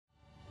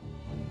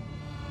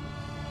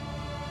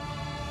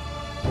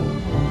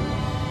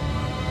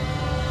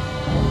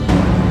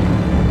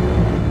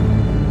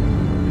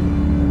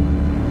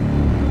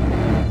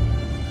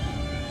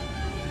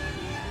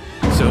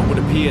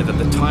fear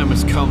that the time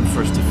has come for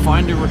us to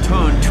finally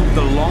return to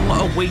the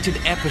long-awaited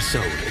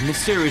episode in the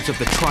series of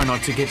the Try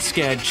Not to Get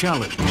Scared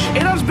challenge.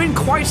 It has been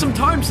quite some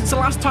time since the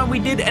last time we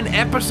did an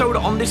episode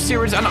on this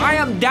series, and I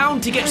am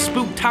down to get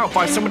spooked out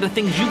by some of the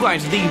things you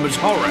guys deem as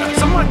horror.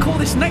 Some might call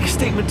this next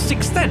statement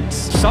sixth sense.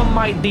 Some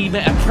might deem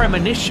it a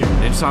premonition.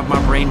 Inside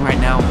my brain right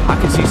now, I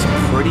can see some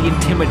pretty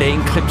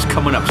intimidating clips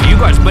coming up, so you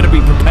guys better be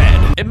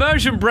prepared.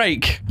 Immersion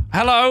break.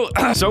 Hello.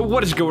 So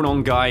what is going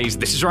on, guys?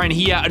 This is Ryan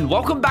here, and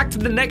welcome back to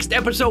the next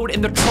episode in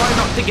the Try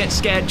Not to Get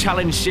Scared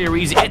challenge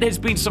series. It has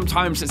been some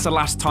time since the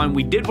last time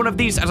we did one of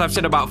these, as I've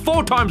said about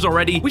 4 times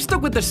already. We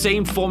stuck with the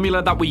same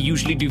formula that we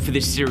usually do for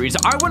this series.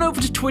 I went over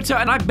to Twitter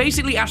and I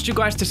basically asked you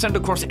guys to send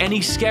across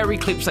any scary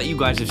clips that you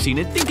guys have seen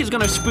and think is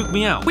gonna spook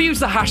me out. We use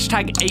the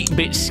hashtag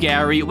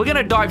 8BitScary. We're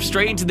gonna dive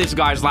straight into this,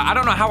 guys. Like, I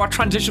don't know how I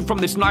transitioned from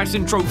this nice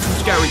intro to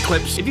scary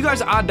clips. If you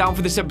guys are down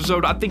for this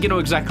episode, I think you know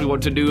exactly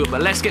what to do,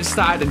 but let's get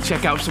started and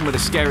check out some of the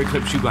scary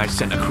clips you guys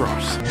sent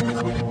across.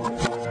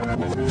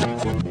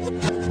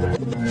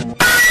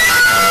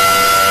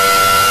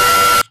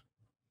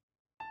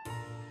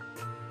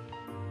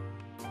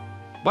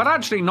 But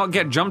actually not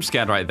get jump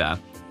scared right there.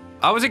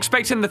 I was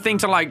expecting the thing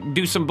to like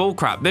do some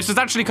bullcrap. This is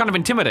actually kind of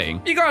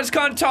intimidating. You guys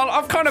can't tell,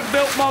 I've kind of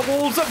built my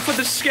walls up for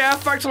the scare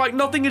factor. Like,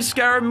 nothing is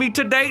scaring me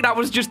today. That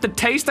was just a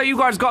taste. That you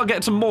guys gotta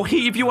get some more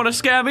heat if you want to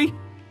scare me.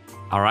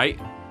 All right,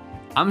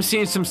 I'm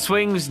seeing some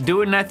swings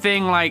doing their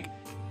thing. Like,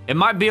 it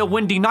might be a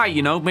windy night,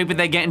 you know? Maybe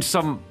they're getting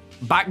some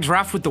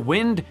backdraft with the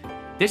wind.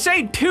 This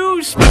ain't too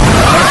Is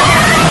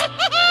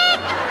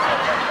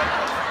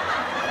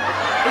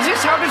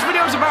this how this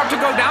video is about to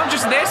go down?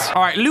 Just this?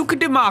 All right, Luca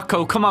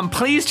DeMarco, come on,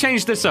 please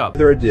change this up.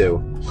 Further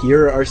ado,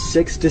 here are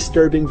 6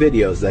 disturbing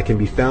videos that can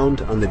be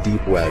found on the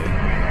deep web.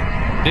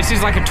 This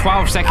is like a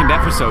 12-second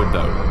episode,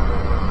 though.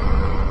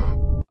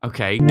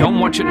 Okay, don't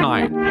watch at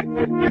night.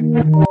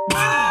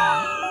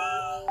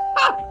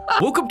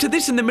 Woke up to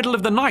this in the middle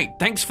of the night.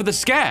 Thanks for the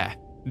scare.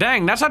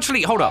 Dang, that's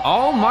actually... Hold up.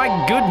 Oh, my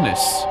goodness.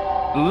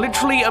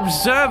 Literally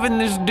observing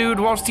this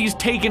dude whilst he's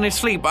taking his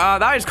sleep.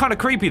 That is kind of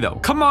creepy, though.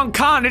 Come on,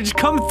 Carnage,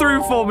 come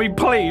through for me,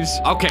 please.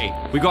 Okay,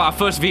 we got our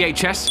first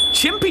VHS.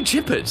 Chimpy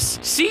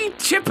Chippers. See,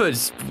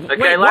 Chippers.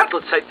 Okay, lads,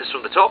 let's take this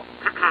from the top.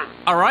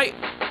 All right.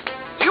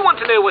 Do you want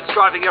to know what's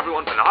driving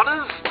everyone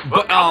bananas?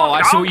 Well, oh,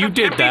 I see what you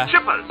did there.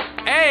 Chippers.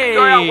 Hey!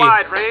 Enjoy our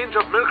wide range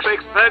of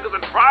milkshakes, burgers,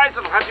 and fries,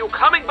 and we'll have you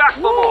coming back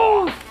for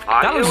more.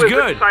 That was good. Are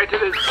you as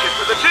excited as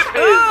Chipper the Chip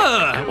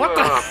is? What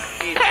the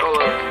heck?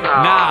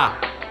 Nah.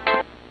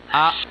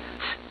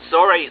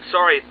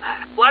 Sorry.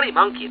 Bloody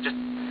monkey, just...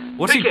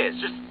 What's who cares?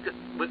 Just...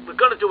 We're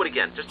gonna do it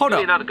again. Just hold give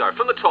up. me another go.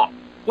 From the top.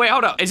 Wait,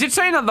 hold up. Is it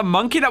saying that the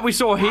monkey that we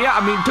saw here?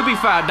 I mean, to be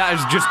fair, that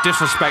is just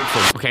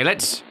disrespectful. Okay,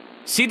 let's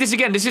see this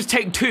again. This is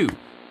take 2.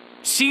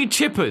 See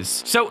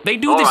Chippers. So they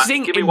do this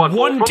thing in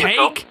one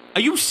take?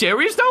 Are you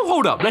serious though?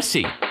 Hold up, let's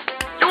see.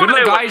 Good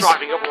luck, guys.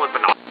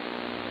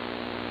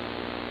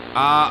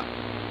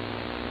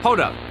 Hold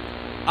up.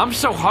 I'm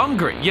so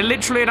hungry. You're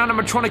literally an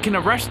animatronic in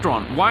a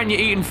restaurant. Why aren't you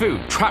eating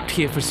food? Trapped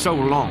here for so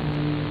long.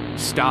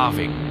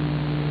 Starving.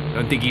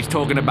 Don't think he's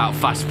talking about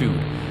fast food.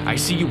 I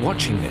see you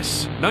watching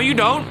this. No, you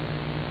don't.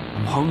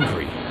 I'm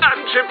hungry.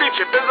 And Chimpy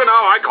Chippers and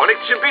our iconic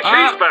Chimpy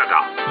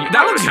cheeseburger.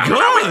 That looks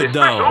good,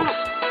 though.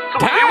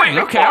 Dang,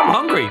 okay, I'm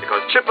hungry.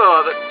 Because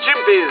Chipper, the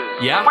chimp is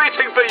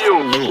waiting for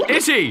you.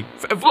 Is he?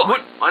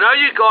 Look, I know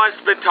you guys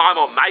spent time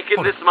on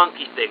making this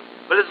monkey thing,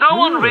 but has no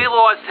one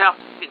realised how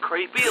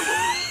creepy it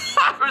looks?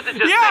 Or is it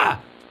just me?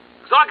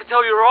 Because I can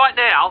tell you right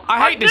now,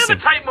 I'd never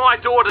take my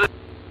daughter...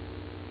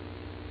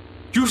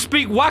 You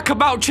speak whack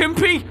about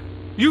Chimpy?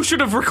 You should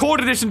have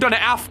recorded this and done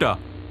it after.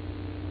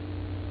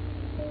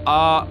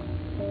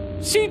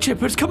 Sea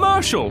Chipper's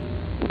commercial.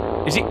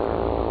 Is he...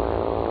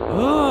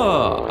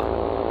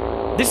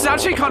 This is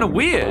actually kind of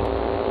weird.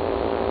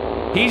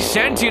 He's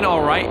sentient,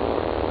 all right.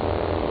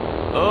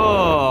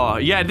 Oh,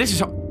 yeah, this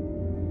is...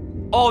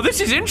 Oh,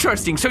 this is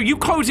interesting. So you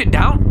close it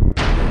down?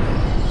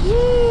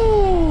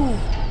 Woo.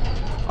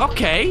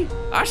 Okay.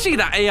 I see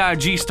that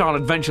AIG-style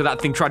adventure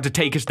that thing tried to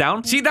take us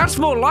down. See, that's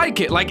more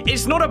like it. Like,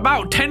 it's not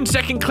about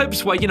 10-second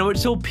clips where, you know,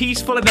 it's all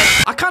peaceful and then...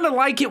 I kind of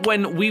like it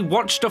when we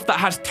watch stuff that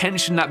has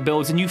tension that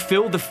builds and you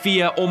feel the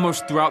fear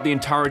almost throughout the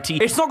entirety.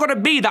 It's not gonna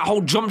be that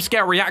whole jump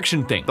scare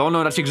reaction thing. Though,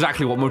 no, that's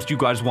exactly what most of you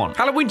guys want.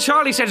 Halloween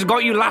Charlie says,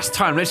 got you last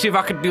time. Let's see if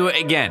I can do it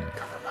again.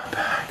 Cover my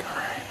back, all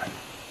right?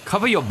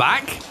 Cover your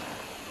back?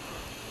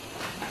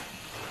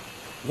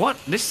 What?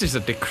 This is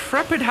a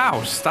decrepit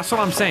house. That's what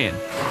I'm saying.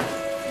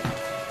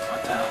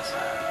 What the hell's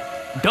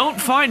that? Don't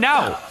find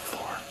out. On the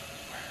floor.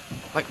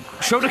 Like,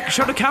 show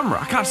the camera.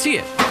 I can't see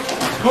it.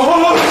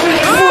 What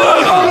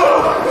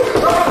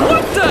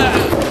the?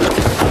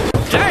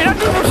 Dang, that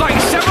dude was like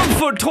 7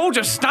 foot tall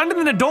soldier standing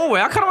in the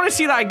doorway. I kind of want to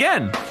see that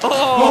again.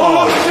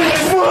 Oh,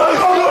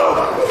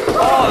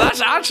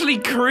 that's actually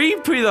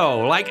creepy though.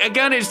 Like,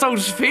 again, it's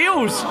those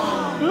feels.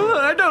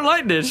 I don't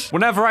like this.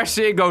 Whenever I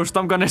see a ghost,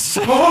 I'm gonna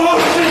say.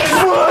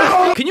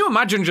 Can you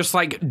imagine just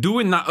like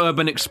doing that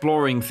urban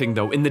exploring thing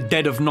though in the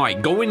dead of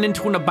night, going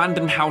into an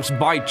abandoned house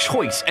by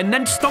choice, and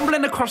then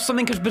stumbling across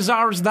something as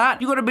bizarre as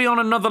that? You gotta be on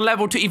another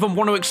level to even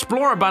want to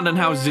explore abandoned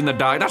houses in the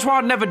dark. That's why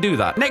I'd never do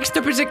that. Next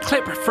up is a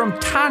clip from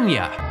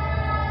Tanya.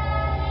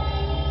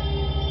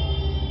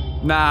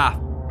 Nah.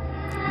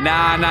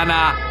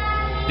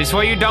 This is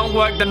why you don't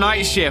work the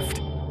night shift.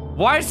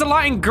 Why is the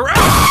lighting gray?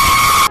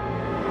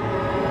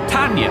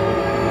 Tanya.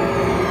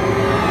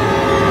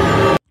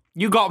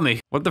 You got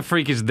me. What the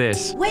freak is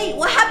this? Wait,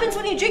 what happens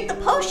when you drink the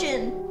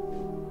potion?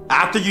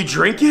 After you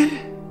drink it,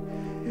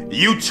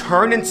 you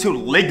turn into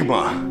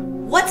Ligma.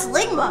 What's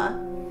Ligma?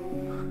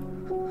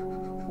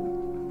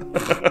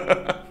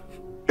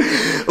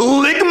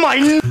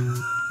 Ligma.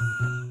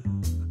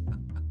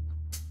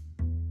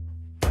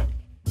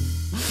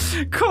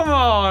 Come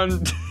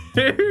on,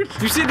 dude.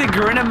 You see the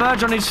grin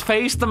emerge on his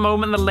face the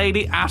moment the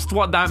lady asked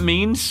what that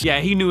means? Yeah,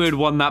 he knew he'd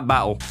won that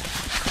battle.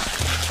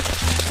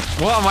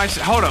 What am I?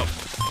 Hold up.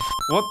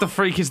 What the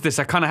freak is this?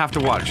 I kind of have to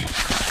watch.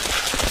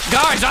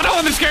 Guys, I don't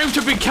want this game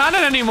to be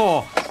canon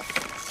anymore.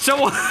 So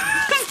what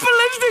is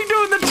Felicity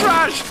doing the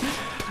trash?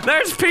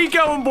 There's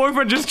Pico and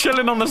boyfriend just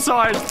chilling on the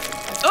side.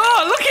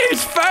 Oh, look at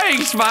his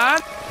face,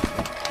 man.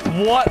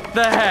 What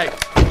the heck?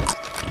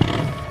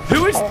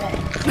 Who is...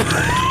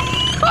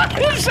 What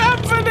is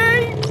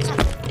happening?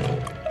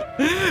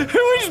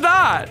 Who is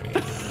that?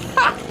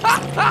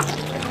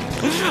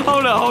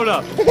 Hold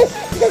up.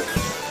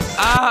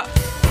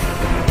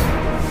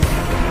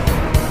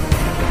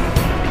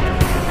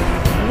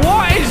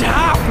 What is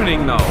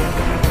happening though?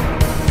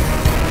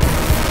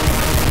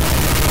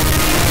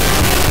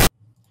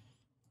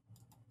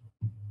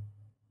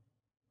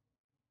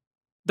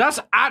 That's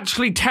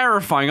actually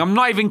terrifying. I'm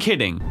not even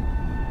kidding.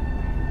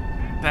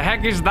 The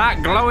heck is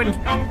that glowing?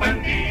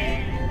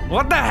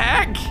 What the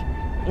heck?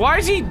 Why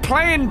is he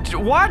playing?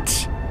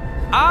 What?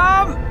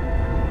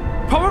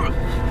 Probably.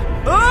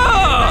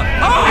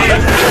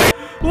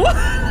 What?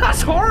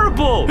 That's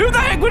horrible. Who the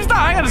heck was that?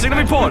 Hang on a second.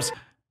 Let me pause.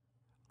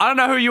 I don't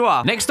know who you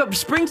are. Next up,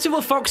 Spring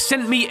Silver Fox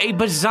sent me a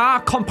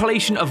bizarre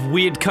compilation of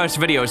weird cursed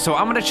videos, so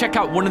I'm gonna check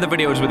out one of the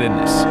videos within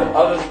this.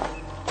 Out of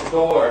the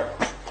door.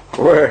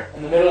 Where?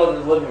 In the middle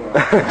of the living room.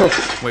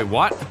 Wait,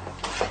 what?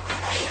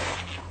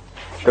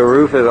 The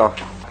roof is off.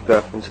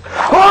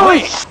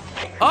 Holy!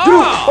 Oh!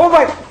 Dude, oh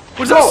my!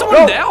 Was that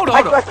someone there? Hold on.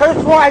 I could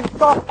have sworn I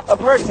saw a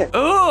person.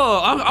 Oh,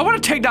 I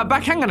want to take that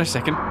back. Hang on a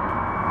second.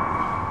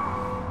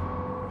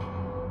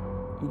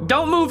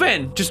 Don't move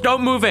in. Just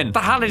don't move in. What the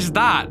hell is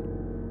that?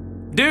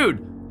 Dude,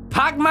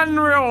 Pac-Man in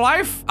real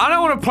life? I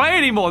don't want to play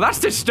anymore. That's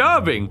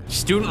disturbing.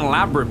 Student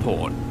lab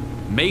report.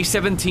 May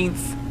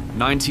 17th,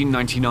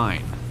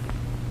 1999.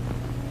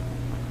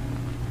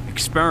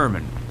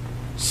 Experiment.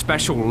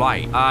 Special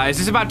light. Is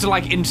this about to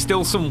like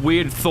instill some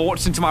weird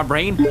thoughts into my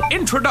brain?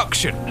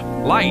 Introduction.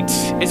 Light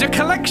is a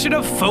collection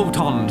of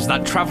photons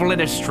that travel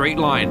in a straight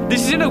line.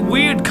 This is in a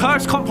weird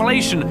cursed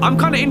compilation. I'm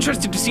kind of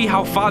interested to see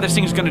how far this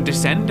thing's gonna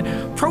descend.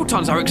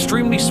 Protons are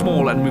extremely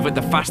small and move at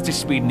the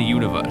fastest speed in the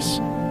universe.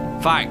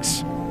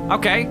 Facts.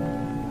 Okay.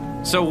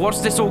 So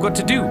what's this all got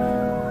to do?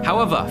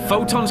 However,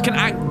 photons can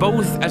act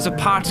both as a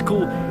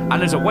particle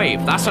and as a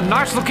wave. That's a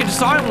nice looking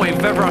sine wave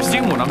if ever I've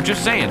seen one, I'm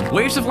just saying.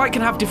 Waves of light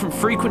can have different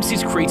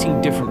frequencies,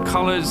 creating different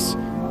colors.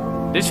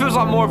 This feels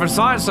like more of a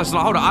science lesson.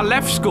 Hold on, I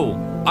left school.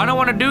 I don't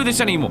want to do this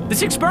anymore.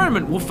 This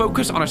experiment will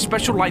focus on a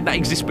special light that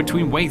exists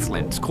between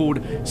wavelengths called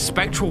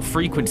spectral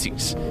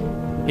frequencies.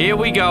 Here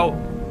we go.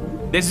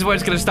 This is where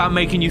it's gonna start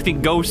making you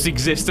think ghosts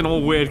exist and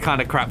all weird kind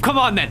of crap. Come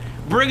on then,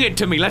 bring it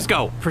to me, let's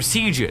go.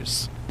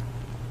 Procedures.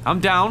 I'm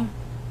down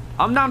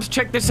to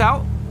check this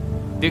out.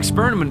 The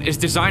experiment is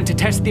designed to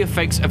test the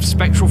effects of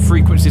spectral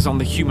frequencies on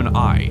the human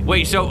eye.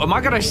 Wait, so am I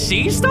gonna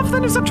see stuff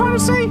then, is that trying to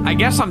say? I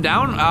guess I'm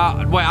down.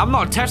 Wait, I'm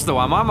not a test though,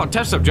 am I? I'm not a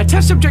test subject. A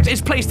test subject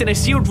is placed in a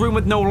sealed room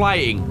with no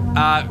lighting.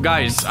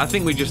 Guys, I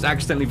think we just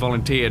accidentally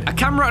volunteered. A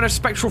camera and a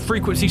spectral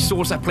frequency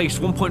source are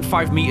placed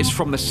 1.5 meters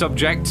from the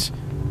subject.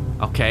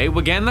 Okay,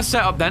 we're getting the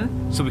setup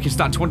then, so we can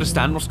start to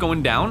understand what's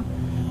going down.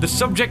 The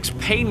subject's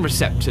pain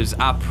receptors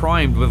are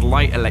primed with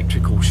light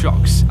electrical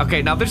shocks.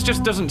 Okay, now this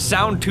just doesn't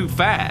sound too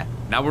fair.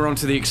 Now we're on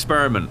to the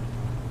experiment.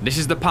 This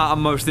is the part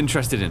I'm most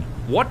interested in.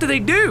 What do they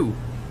do?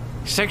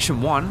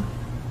 Section 1,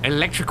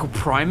 electrical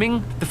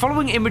priming. The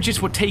following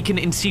images were taken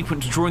in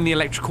sequence during the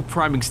electrical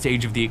priming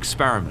stage of the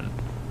experiment.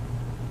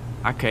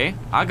 Okay,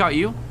 I got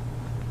you.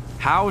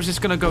 How is this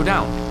gonna go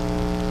down?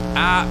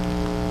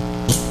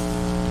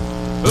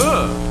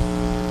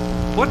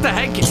 What the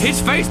heck? His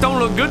face don't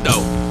look good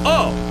though.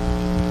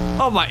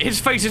 Oh my, his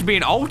face is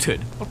being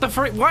altered. What the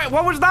frick?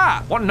 What was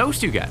that? What notes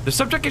do you get? The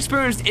subject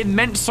experienced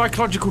immense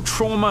psychological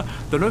trauma,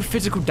 though no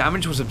physical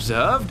damage was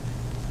observed.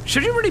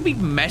 Should you really be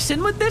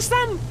messing with this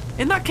then?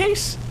 In that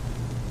case?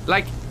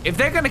 Like, if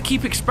they're gonna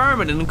keep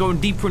experimenting and going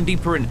deeper and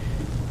deeper in,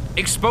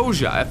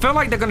 exposure. I feel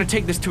like they're going to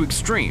take this to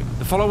extreme.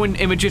 The following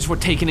images were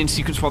taken in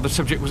sequence while the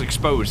subject was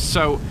exposed,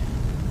 so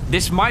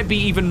this might be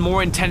even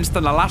more intense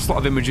than the last lot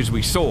of images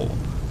we saw.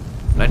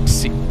 Let's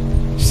see.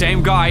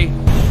 Same guy.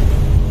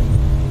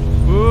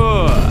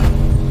 Ugh.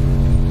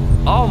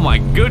 Oh my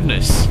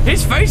goodness.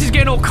 His face is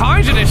getting all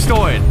kinds of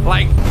distorted.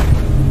 Like,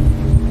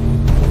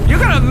 you're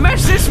gonna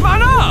mess this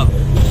man up.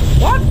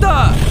 What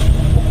the?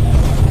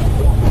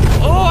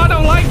 Oh, I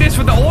don't like this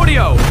with the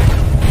audio.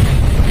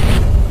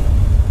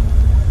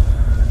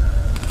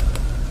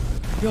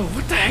 Yo,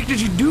 what the heck did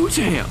you do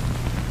to him?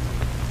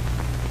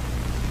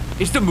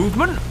 Is the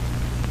movement?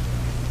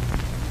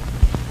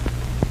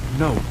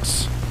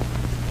 Notes.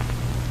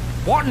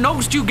 What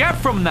notes do you get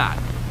from that?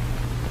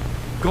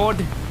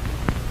 God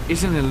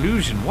is an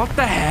illusion. What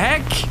the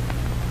heck?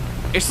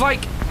 It's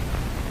like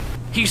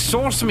he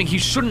saw something he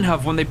shouldn't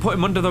have when they put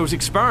him under those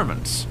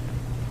experiments.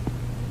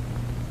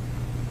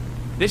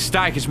 This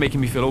stack is making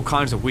me feel all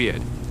kinds of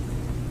weird.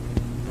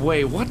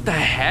 Wait, what the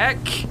heck?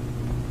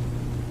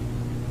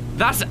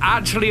 That's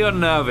actually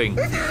unnerving.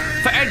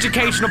 For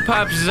educational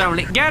purposes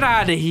only. Get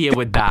out of here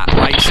with that.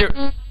 Like,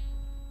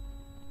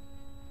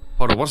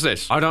 hold on, what's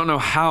this? I don't know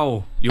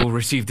how you'll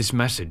receive this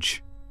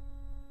message,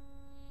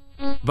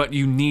 but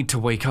you need to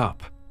wake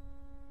up.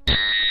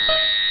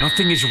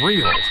 Nothing is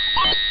real.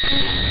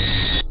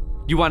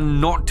 You are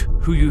not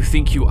who you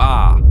think you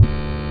are.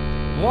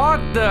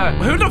 What the?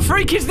 Who the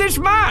freak is this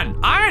man?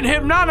 I ain't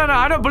him. No,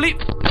 I don't believe.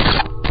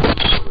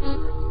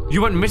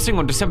 You went missing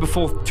on December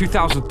 4th,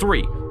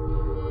 2003.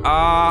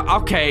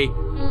 Okay.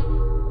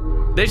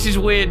 This is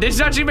weird. This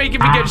is actually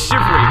making me get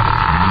shivery.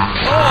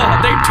 Oh,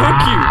 they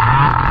took you.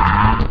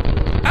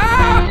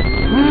 Ah!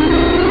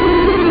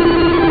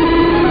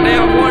 They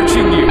are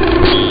watching you.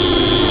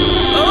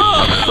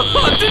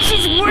 Oh, this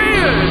is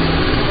weird.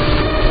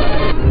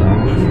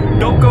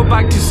 Don't go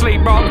back to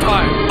sleep, bro. I'm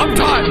tired. I'm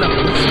tired, though.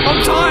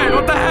 I'm tired.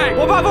 What the heck?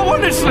 What about if I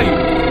want to sleep?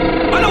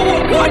 I don't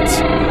want. What?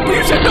 But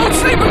you said don't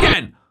sleep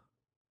again.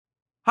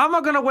 How am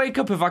I gonna wake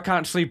up if I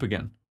can't sleep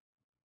again?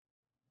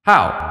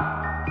 How?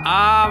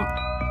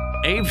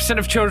 80%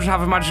 of children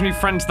have imaginary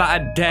friends that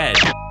are dead.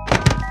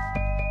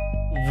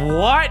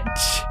 What?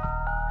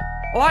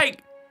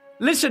 Like,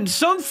 listen,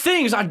 some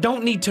things I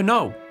don't need to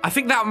know. I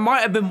think that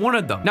might have been one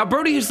of them. Now,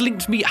 Brody has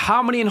linked me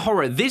Harmony and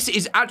Horror. This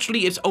is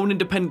actually its own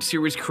independent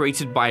series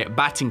created by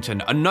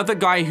Battington, another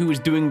guy who is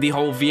doing the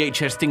whole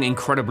VHS thing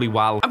incredibly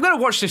well. I'm gonna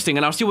watch this thing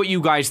and I'll see what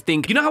you guys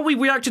think. You know how we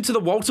reacted to the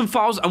Walton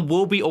Files and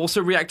we'll be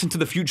also reacting to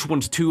the future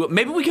ones too?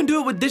 Maybe we can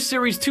do it with this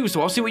series too,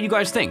 so I'll see what you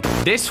guys think.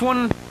 This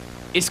one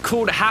is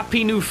called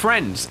Happy New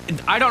Friends.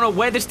 I don't know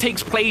where this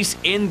takes place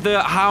in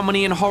the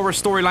Harmony and Horror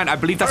storyline. I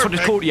believe that's what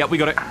it's called. Yeah, we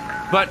got it.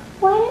 But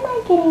when am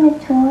I getting a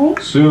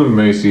toy? Soon,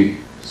 Macy.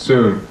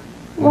 Soon.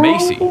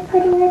 Macy. Why are you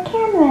putting a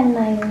camera in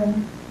my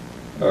room?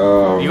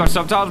 You got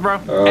subtitles, bro?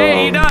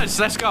 Hey, he does.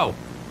 Let's go.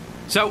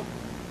 So,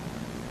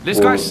 this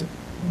guy's.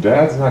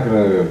 Dad's not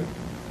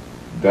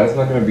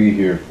gonna be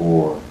here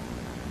for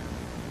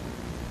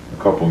a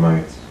couple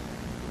nights.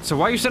 So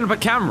why are you setting up a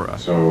camera?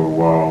 So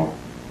while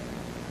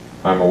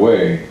I'm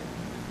away,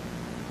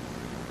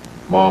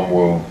 Mom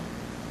will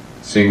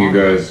sing you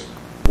guys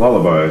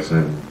lullabies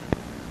and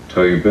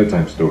tell you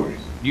bedtime stories.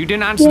 You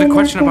didn't answer the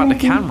question about the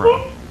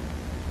camera.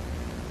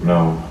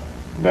 No,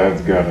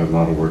 Dad's got a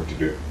lot of work to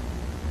do.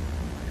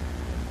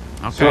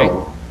 Okay.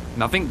 So,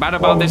 nothing bad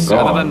about this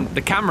other than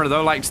the camera,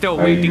 though. Like, still,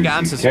 we didn't get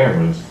answers.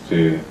 Cameras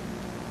to.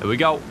 There we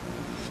go.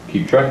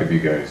 Keep track of you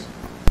guys.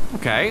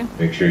 Okay.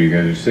 Make sure you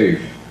guys are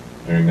safe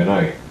during the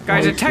night.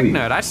 Guy's a tech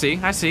nerd. I see.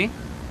 I see.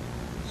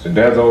 So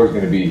Dad's always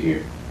going to be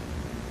here.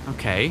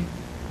 Okay.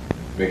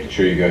 Making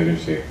sure you guys are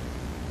safe.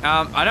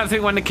 I don't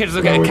think when the kids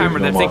look at a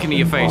camera, they're thinking of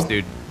your face,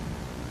 dude.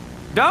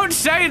 Don't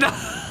say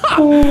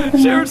that!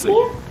 Seriously.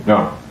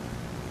 No.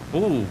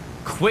 Ooh,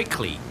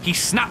 quickly. He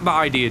snapped that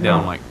idea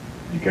down, like.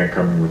 You can't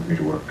come in with me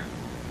to work.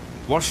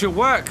 What's your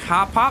work,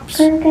 huh, Pops?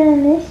 I'm gonna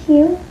miss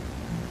you.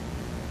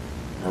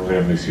 I'm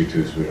gonna miss you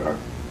too, sweetheart.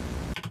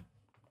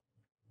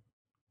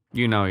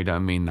 You know you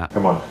don't mean that.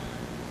 Come on.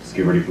 Let's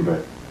get ready for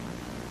bed.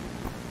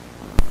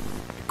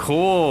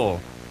 Cool.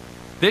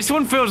 This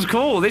one feels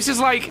cool. This is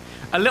like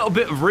a little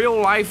bit of real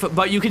life,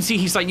 but you can see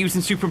he's like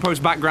using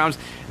superimposed backgrounds.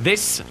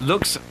 This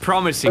looks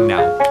promising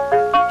now.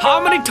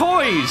 Harmony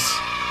toys!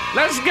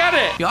 Let's get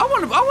it! Yo, I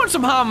want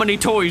some Harmony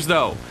toys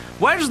though.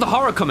 Where does the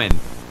horror come in?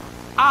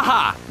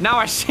 Aha! Now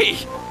I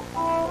see.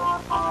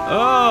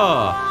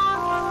 Oh.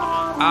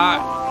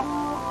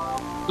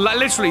 Like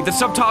literally, the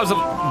subtitles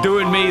are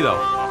doing me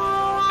though.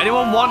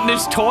 Anyone want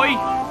this toy?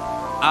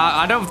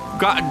 I don't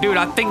got, dude.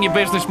 I think your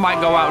business might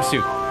go out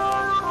soon.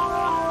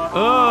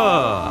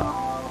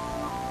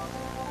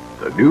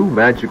 The new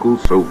magical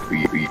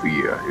Sophia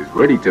is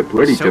ready to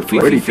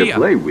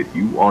play with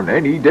you on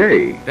any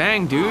day.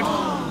 Dang, dude.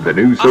 The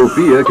new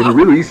Sophia can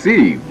really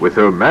see. With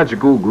her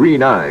magical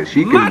green eyes,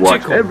 she can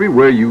watch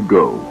everywhere you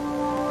go.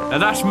 Now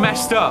that's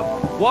messed up.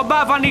 What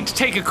about if I need to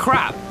take a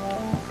crap?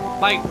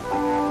 Like,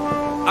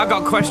 I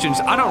got questions.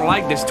 I don't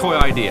like this toy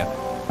idea.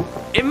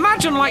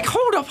 Imagine, like,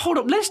 hold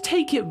up, let's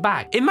take it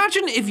back.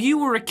 Imagine if you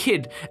were a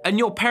kid and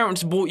your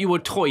parents bought you a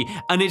toy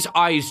and its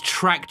eyes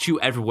tracked you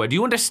everywhere. Do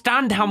you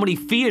understand how many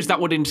fears that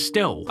would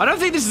instill? I don't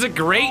think this is a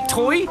great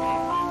toy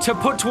to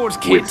put towards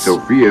kids. With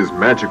Sophia's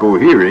magical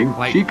hearing,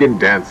 she can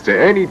dance to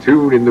any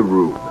tune in the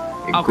room,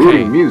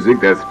 including music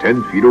that's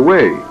 10 feet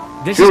away.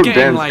 She'll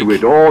dance to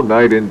it all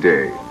night and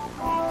day.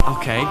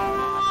 Okay.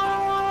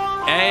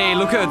 Hey,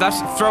 look at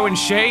that's throwing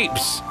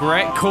shapes.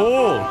 Great,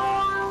 cool.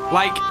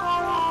 Like,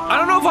 I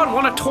don't know if I'd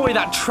want a toy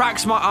that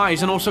tracks my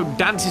eyes and also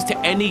dances to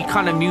any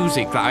kind of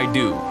music that I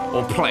do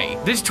or play.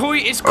 This toy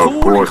is cool.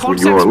 Of course, when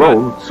you're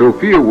alone,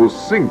 Sophia will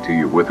sing to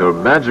you with her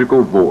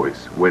magical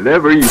voice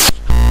whenever you...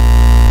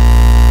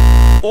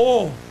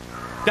 Oh,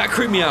 that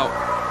creeped me out.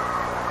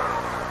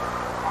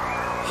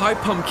 Hi,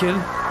 Pumpkin.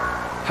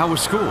 How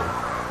was school?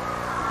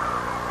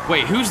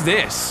 Wait, who's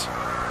this? ...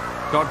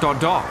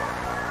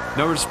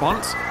 No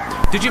response?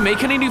 Did you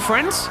make any new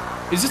friends?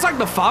 Is this like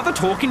the father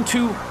talking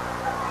to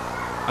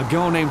a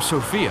girl named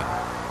Sophia?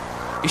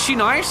 Is she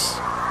nice?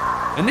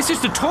 And this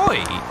is the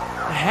toy?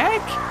 The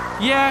heck?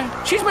 Yeah,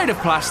 she's made of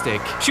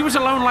plastic. She was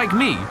alone like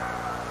me.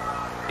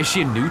 Is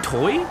she a new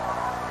toy?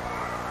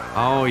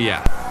 Oh,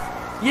 yeah.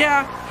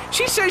 Yeah,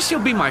 she says she'll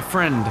be my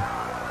friend.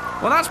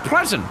 Well, that's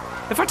pleasant.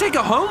 If I take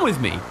her home with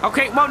me.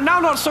 Okay, well, now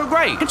not so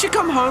great. Can she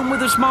come home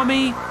with us,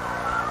 Mommy?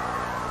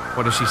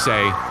 What does she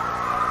say?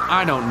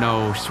 I don't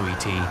know,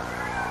 sweetie.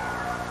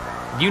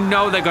 You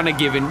know they're gonna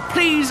give in.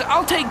 Please,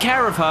 I'll take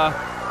care of her.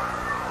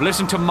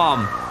 Listen to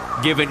Mom.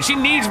 Give in. She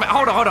needs me.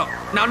 Hold on.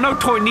 Now, no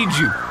toy needs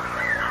you.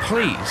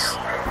 Please.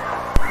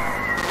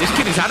 This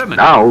kid is adamant.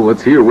 Now,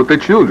 let's hear what the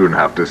children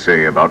have to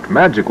say about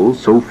magical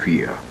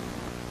Sophia.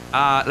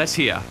 Let's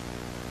hear.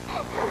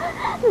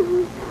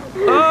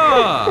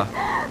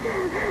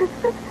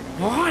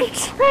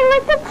 What? I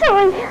like the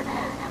toy.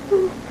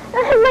 I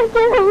like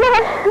it a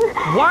lot.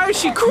 Why is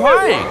she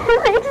crying?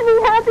 It makes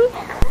me happy.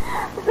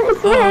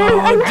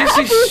 Oh, this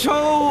is so...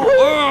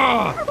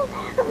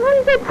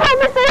 I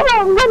promise I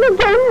won't run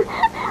again.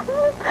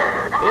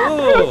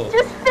 Please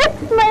just fix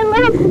my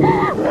legs.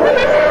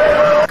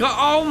 God,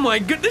 oh my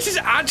god, this is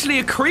actually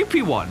a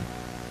creepy one.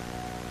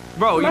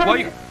 Bro, why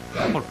you...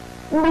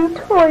 My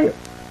toy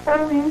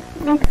always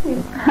makes me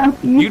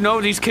happy. You know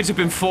these kids have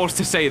been forced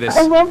to say this.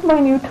 I love my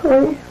new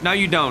toy. No,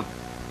 you don't.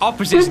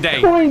 Opposites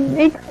day. This toy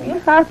makes me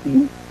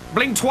happy.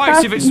 Blink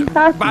twice if it's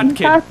bad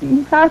kid. Yeah, this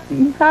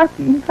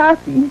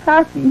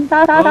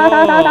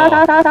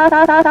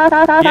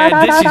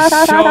is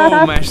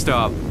so messed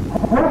up.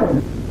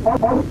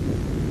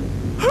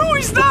 Who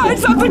is that?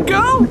 Is that the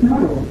girl?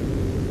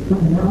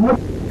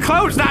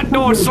 Close that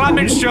door, slam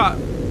it shut.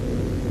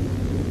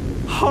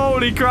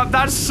 Holy crap,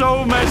 that's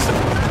so messed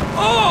up.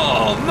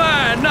 Oh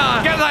man,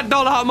 nah. Get that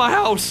doll out of my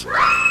house.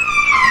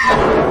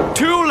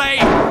 Too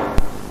late.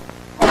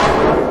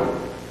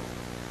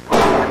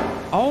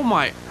 Oh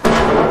my.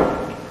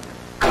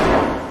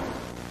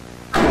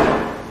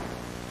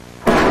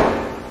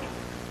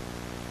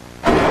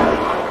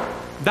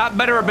 That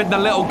better have been the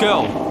little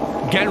girl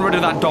getting rid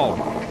of that doll.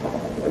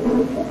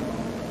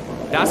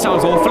 That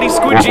sounds awfully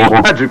squidgy.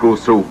 Magical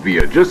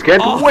Sophia just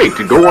can't wait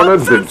to go on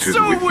adventures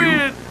with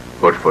you.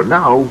 But for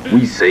now,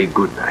 we say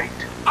good night.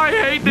 I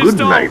hate this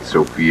doll. Good night,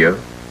 Sophia.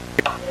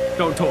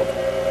 Don't talk.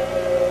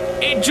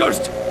 It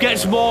just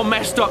gets more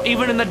messed up.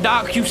 Even in the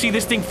dark, you see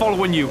this thing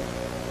following you.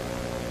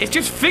 It's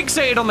just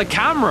fixated on the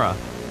camera.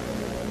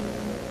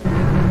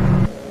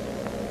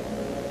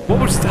 What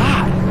was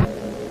that?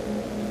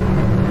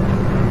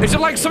 Is it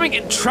like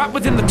something trapped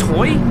within the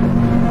toy?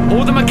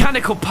 All the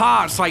mechanical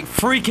parts like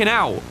freaking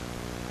out.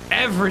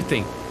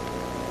 Everything.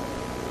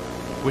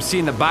 We're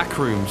seeing the back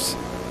rooms.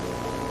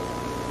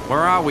 Where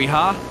are we,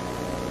 huh?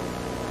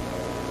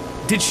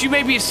 Did she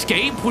maybe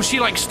escape? Was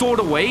she like stored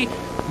away?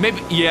 Maybe,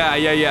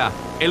 yeah.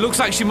 It looks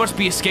like she must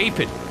be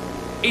escaping.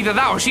 Either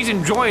that or she's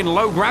enjoying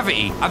low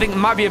gravity. I think it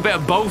might be a bit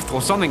of both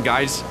or something,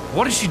 guys.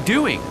 What is she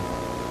doing?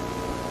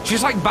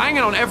 She's like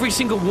banging on every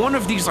single one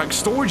of these like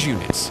storage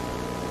units.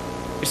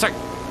 It's like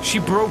she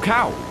broke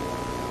out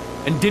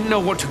and didn't know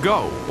what to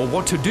go or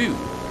what to do.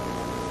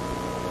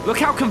 Look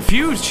how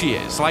confused she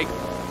is, like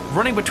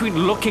running between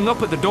looking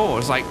up at the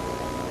doors like,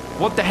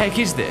 what the heck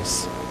is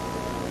this?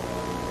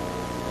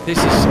 This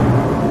is...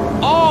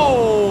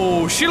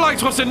 Oh, she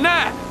likes what's in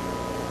there.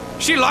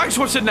 She likes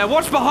what's in there.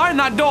 What's behind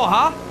that door,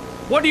 huh?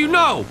 What do you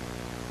know?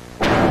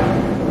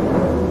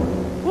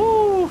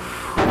 Woo.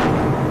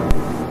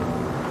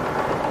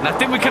 And I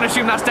think we can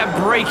assume that's that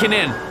breaking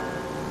in.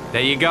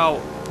 There you go.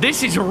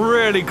 This is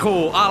really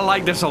cool. I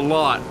like this a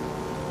lot.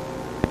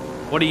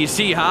 What do you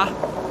see, huh?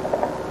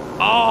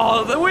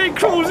 Oh, the way it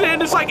crawls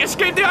in, it's like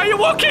escape the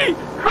Ayuwoki!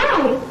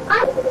 Hi,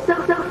 I'm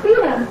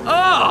Sophia.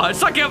 Oh,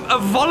 it's like a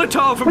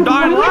volatile from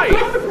Dying Light.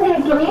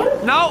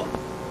 No,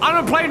 I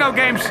don't play no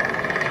games.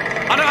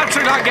 I don't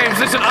actually like games.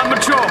 Listen, I'm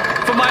mature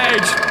for my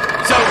age.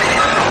 So...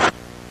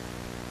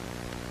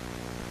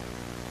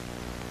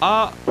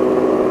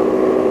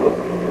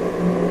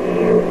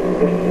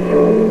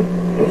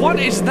 What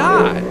is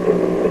that?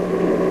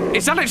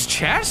 Is that its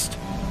chest?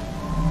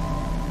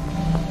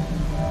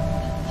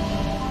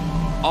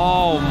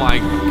 Oh my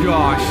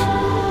gosh.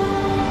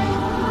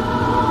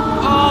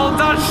 Oh,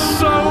 that's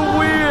so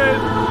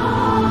weird.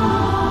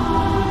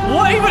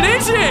 What even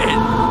is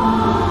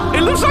it?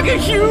 It looks like a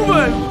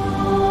human.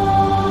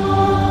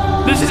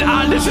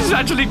 This is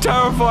actually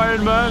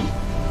terrifying, man.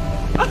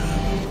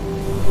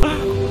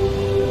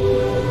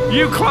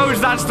 You close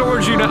that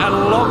storage unit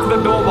and lock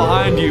the door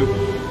behind you.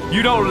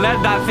 You don't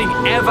let that thing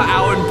ever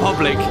out in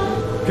public.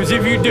 Because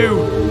if you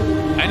do,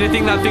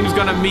 anything that thing's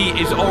gonna meet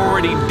is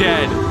already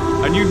dead.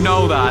 And you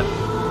know that.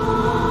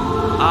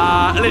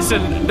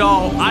 Listen,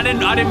 no, I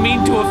didn't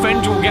mean to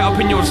offend you or get up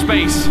in your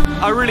space.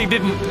 I really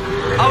didn't.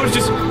 I was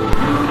just...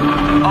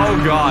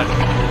 Oh, God.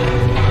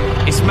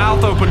 Its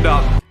mouth opened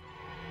up.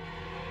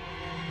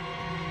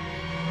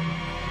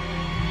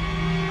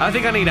 I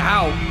think I need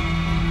help.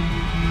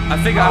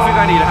 I think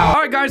I need help.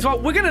 All right, guys, well,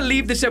 we're gonna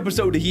leave this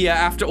episode here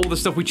after all the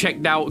stuff we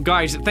checked out.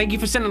 Guys, thank you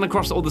for sending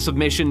across all the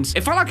submissions.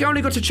 It felt like I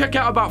only got to check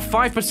out about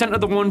 5%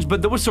 of the ones,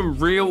 but there was some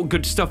real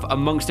good stuff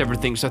amongst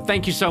everything. So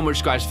thank you so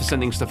much, guys, for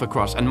sending stuff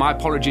across. And my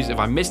apologies if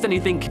I missed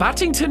anything.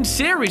 Battington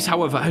series,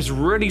 however, has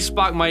really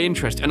sparked my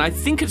interest. And I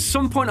think at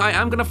some point I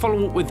am gonna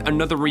follow up with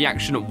another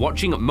reaction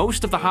watching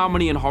most of the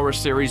Harmony and Horror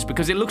series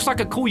because it looks like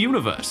a cool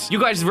universe. You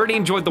guys really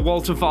enjoyed the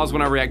Walton Files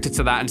when I reacted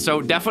to that. And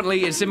so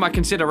definitely it's in my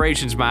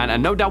considerations, man.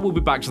 And no doubt we'll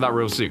be back to that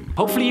real soon.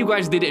 Hopefully you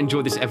guys did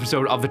enjoy this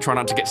episode of the Try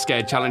Not to Get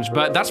Scared challenge,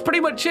 but that's pretty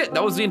much it.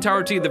 That was the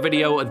entirety of the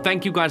video, and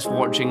thank you guys for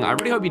watching. I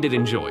really hope you did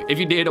enjoy. If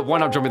you did, why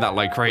not drop me that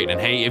like rate? And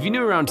hey, if you're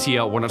new around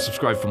here, why not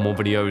subscribe for more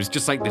videos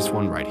just like this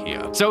one right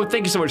here? So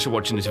thank you so much for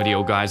watching this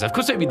video, guys. Of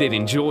course, I hope you did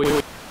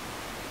enjoy.